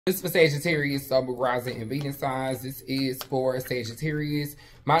This is for Sagittarius, Sun, Rising, and Venus signs. This is for Sagittarius.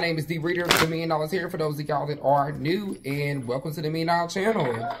 My name is D Reader for the $1 Million here for those of y'all that are new, and welcome to the $1 Million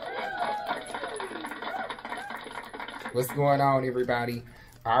channel. What's going on, everybody?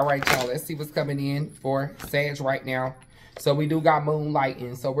 All right, y'all, let's see what's coming in for Sag right now. So we do got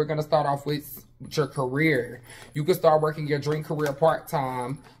moonlighting. So we're going to start off with your career. You can start working your dream career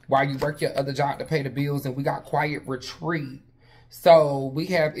part-time while you work your other job to pay the bills, and we got quiet retreat. So we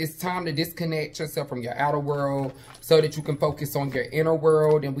have, it's time to disconnect yourself from your outer world so that you can focus on your inner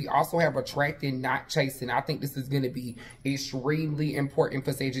world. And we also have attracting, not chasing. I think this is going to be extremely important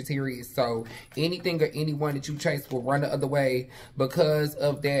for Sagittarius. So anything or anyone that you chase will run the other way because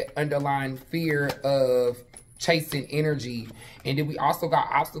of that underlying fear of chasing energy. And then we also got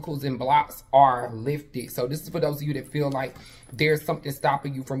obstacles and blocks are lifted. So this is for those of you that feel like there's something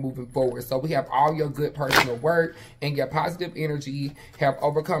stopping you from moving forward. So we have all your good personal work and your positive energy have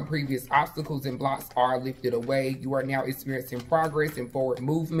overcome previous obstacles and blocks are lifted away. You are now experiencing progress and forward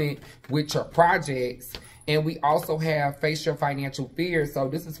movement with your projects. And we also have face your financial fears. So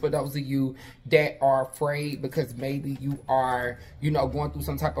this is for those of you that are afraid because maybe you are, going through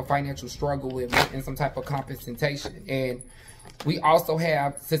some type of financial struggle and some type of compensation. And we also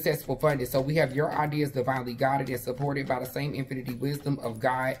have successful funding. So we have your ideas divinely guided and supported by the same infinity wisdom of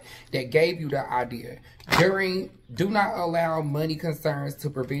God that gave you the idea. Do not allow money concerns to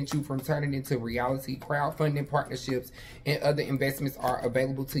prevent you from turning into reality. Crowdfunding partnerships and other investments are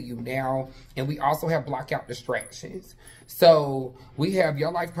available to you now. And we also have block out distractions. So we have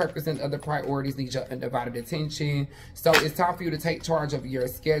your life purpose and other priorities need your undivided attention. So it's time for you to take charge of your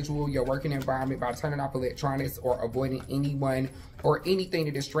schedule, your working environment by turning off electronics or avoiding anyone or anything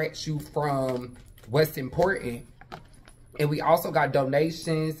that distracts you from what's important. And we also got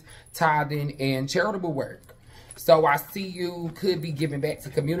donations, tithing, and charitable work. So I see you could be giving back to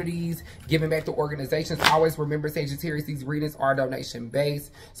communities, giving back to organizations. Always remember, Sagittarius, these readings are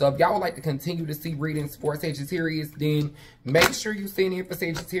donation-based. So if y'all would like to continue to see readings for Sagittarius, then make sure you send in for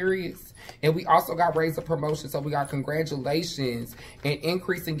Sagittarius. And we also got raise of promotion. So we got congratulations and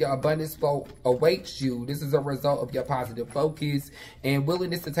increasing your abundance flow awaits you. This is a result of your positive focus and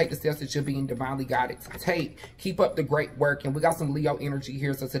willingness to take the steps that you're being divinely guided to take. Keep up the great work. And we got some Leo energy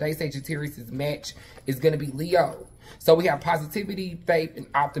here. So today, Sagittarius' match is going to be Leo. So we have positivity, faith, and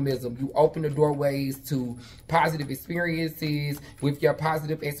optimism. You open the doorways to positive experiences with your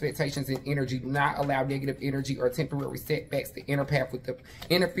positive expectations and energy. Do not allow negative energy or temporary setbacks to interfere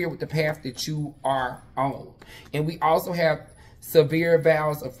with the path that you are on. And we also have severe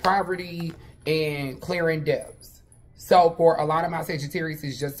vows of poverty and clearing debts. So for a lot of my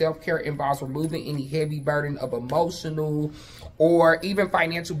Sagittarius, your self-care involves removing any heavy burden of emotional or even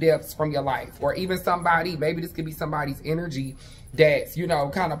financial debts from your life. Or even somebody, maybe this could be somebody's energy that's,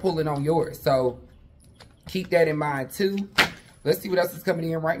 kind of pulling on yours. So keep that in mind too. Let's see what else is coming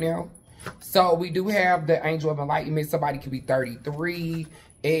in right now. So we do have the Angel of Enlightenment. Somebody could be 33.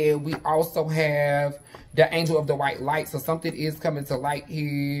 And we also have the Angel of the White Light. So something is coming to light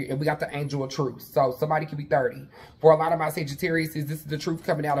here. And we got the Angel of Truth. So somebody could be 30. For a lot of my Sagittarius, this is the truth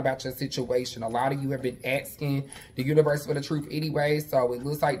coming out about your situation. A lot of you have been asking the universe for the truth anyway. So it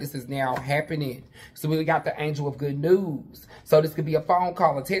looks like this is now happening. So we got the Angel of Good News. So this could be a phone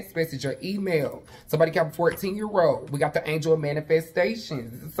call, a text message, or email. Somebody got a 14-year-old. We got the Angel of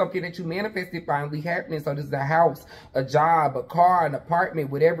Manifestations. This is something that you manifested finally happening. So this is a house, a job, a car, an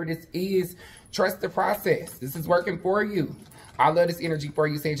apartment, whatever this is. Trust the process. This is working for you. I love this energy for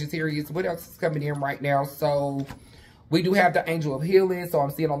you, Sagittarius. What else is coming in right now? So we do have the Angel of Healing. So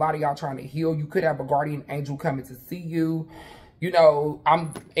I'm seeing a lot of y'all trying to heal. You could have a guardian angel coming to see you.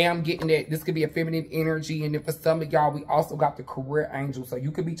 I'm getting that this could be a feminine energy. And then for some of y'all, we also got the career angel. So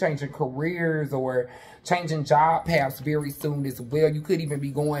you could be changing careers or changing job paths very soon as well. You could even be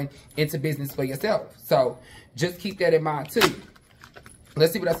going into business for yourself. So just keep that in mind too.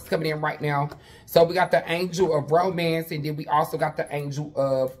 Let's see what else is coming in right now. So we got the Angel of Romance, and then we also got the Angel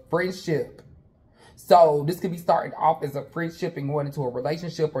of Friendship. So this could be starting off as a friendship and going into a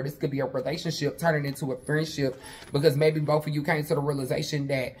relationship, or this could be a relationship turning into a friendship because maybe both of you came to the realization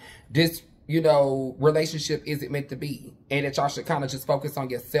that this, relationship isn't meant to be and that y'all should kind of just focus on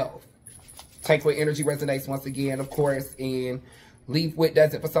yourself. Take what energy resonates once again, of course, and leave what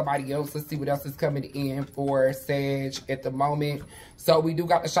doesn't for somebody else. Let's see what else is coming in for Sag at the moment. So we do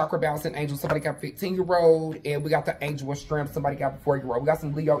got the chakra balancing angel. Somebody got a 15-year-old. And we got the Angel of Strength. Somebody got a 4-year-old. We got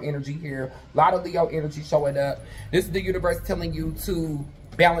some Leo energy here. A lot of Leo energy showing up. This is the universe telling you to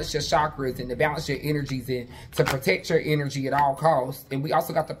balance your chakras and to balance your energies and to protect your energy at all costs. And we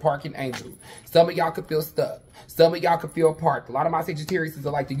also got the parking angel. Some of y'all could feel stuck. Some of y'all could feel parked. A lot of my Sagittarius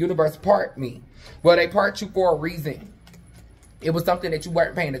are like, the universe parked me. Well, they parked you for a reason. It was something that you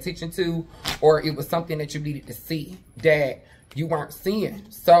weren't paying attention to, or it was something that you needed to see that you weren't seeing.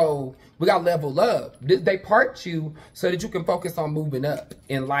 So we got level up. They parked you so that you can focus on moving up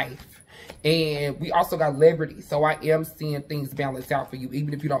in life. And we also got liberty. So I am seeing things balance out for you,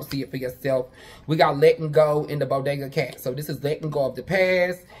 even if you don't see it for yourself. We got letting go in the bodega cat. So this is letting go of the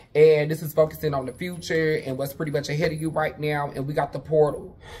past. And this is focusing on the future and what's pretty much ahead of you right now. And we got the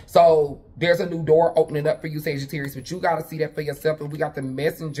portal. So there's a new door opening up for you, Sagittarius. But you got to see that for yourself. And we got the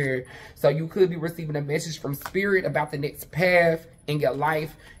messenger. So you could be receiving a message from spirit about the next path in your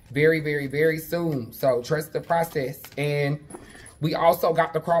life very, very, very soon. So trust the process. And we also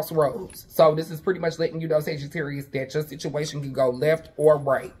got the crossroads. So this is pretty much letting you know, Sagittarius, that your situation can go left or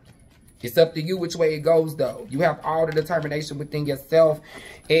right. It's up to you which way it goes, though. You have all the determination within yourself.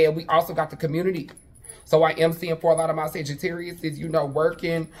 And we also got the community. So I am seeing for a lot of my Sagittarius is, you know,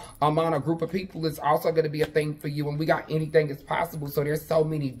 working among a group of people is also going to be a thing for you. And we got anything is possible. So there's so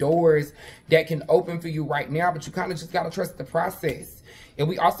many doors that can open for you right now. But you kind of just got to trust the process. And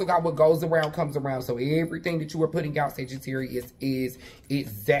we also got what goes around comes around. So everything that you are putting out, Sagittarius, is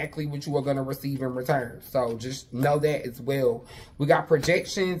exactly what you are going to receive in return. So just know that as well. We got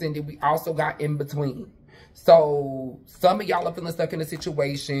projections, and then we also got in between. So some of y'all are feeling stuck in a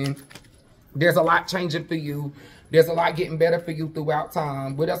situation. There's a lot changing for you. There's a lot getting better for you throughout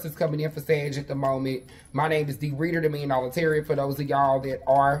time. What else is coming in for Sag at the moment? My name is D Reader, the $1 Million Terrier, for those of y'all that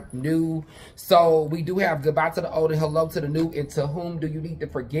are new. So we do have goodbye to the old and hello to the new, and to whom do you need to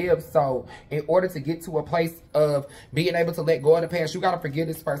forgive? So in order to get to a place of being able to let go of the past, you got to forgive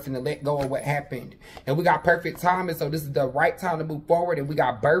this person and let go of what happened. And we got perfect timing, so this is the right time to move forward. And we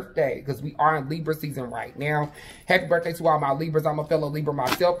got birthday, because we are in Libra season right now. Happy birthday to all my Libras. I'm a fellow Libra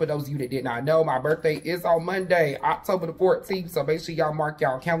myself. For those of you that did not know, my birthday is on Monday, October the 14th. So make sure y'all mark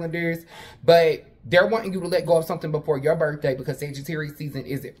y'all calendars. But they're wanting you to let go of something before your birthday, because Sagittarius season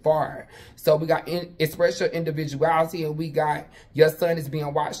isn't far. So we got express your individuality, and we got your son is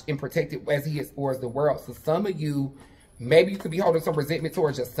being watched and protected as he explores the world. So some of you, maybe you could be holding some resentment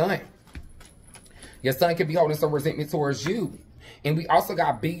towards your son. Your son could be holding some resentment towards you. And we also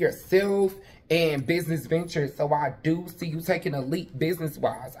got be yourself and business ventures. So I do see you taking a leap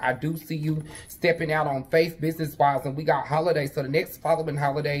business-wise. I do see you stepping out on faith business-wise. And we got holidays. So the next following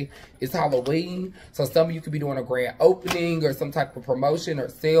holiday is Halloween. So some of you could be doing a grand opening or some type of promotion or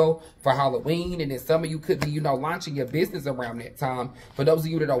sale for Halloween. And then some of you could be, you know, launching your business around that time. For those of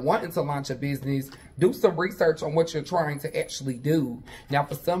you that are wanting to launch a business, do some research on what you're trying to actually do. Now,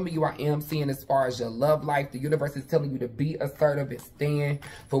 for some of you, I am seeing as far as your love life, the universe is telling you to be assertive and stand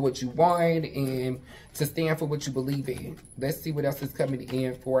for what you want and to stand for what you believe in. Let's see what else is coming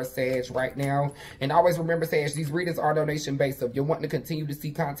in for Sag right now. And always remember, Sag, these readings are donation-based. So if you're wanting to continue to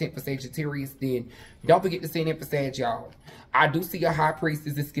see content for Sagittarius, then don't forget to send in for Sag, y'all. I do see a high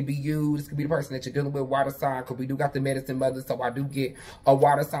priestess. This could be you. This could be the person that you're dealing with, water sign, because we do got the medicine mother. So I do get a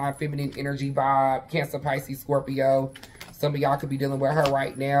water sign, feminine energy vibe, Cancer, Pisces, Scorpio. Some of y'all could be dealing with her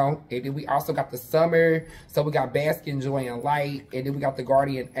right now. And then we also got the summer. So we got bask in joy and light. And then we got the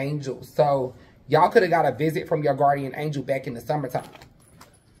guardian angel. So y'all could have got a visit from your guardian angel back in the summertime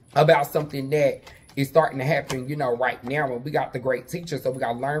about something that is starting to happen, you know, right now. And we got the great teacher. So we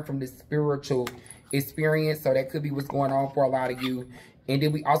got to learn from this spiritual experience. So that could be what's going on for a lot of you. And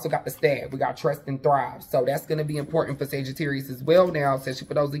then we also got the stab. We got trust and thrive. So that's going to be important for Sagittarius as well now, especially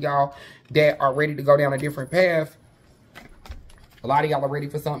for those of y'all that are ready to go down a different path. A lot of y'all are ready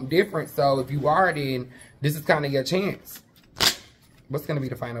for something different. So if you are, then this is kind of your chance. What's going to be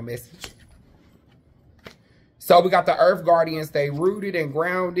the final message? So we got the Earth Guardian, stay rooted and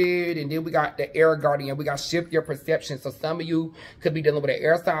grounded. And then we got the Air Guardian. We got shift your perception. So some of you could be dealing with an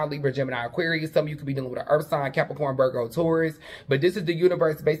air sign, Libra, Gemini, Aquarius. Some of you could be dealing with an Earth sign, Capricorn, Virgo, Taurus. But this is the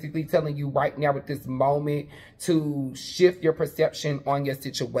universe basically telling you right now at this moment to shift your perception on your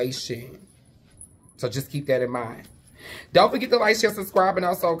situation. So just keep that in mind. Don't forget to like, share, subscribe, and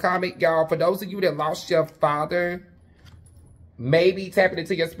also comment, y'all. For those of you that lost your father, maybe tapping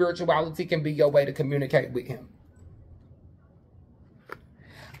into your spirituality can be your way to communicate with him.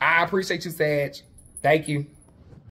 I appreciate you, Sag. Thank you.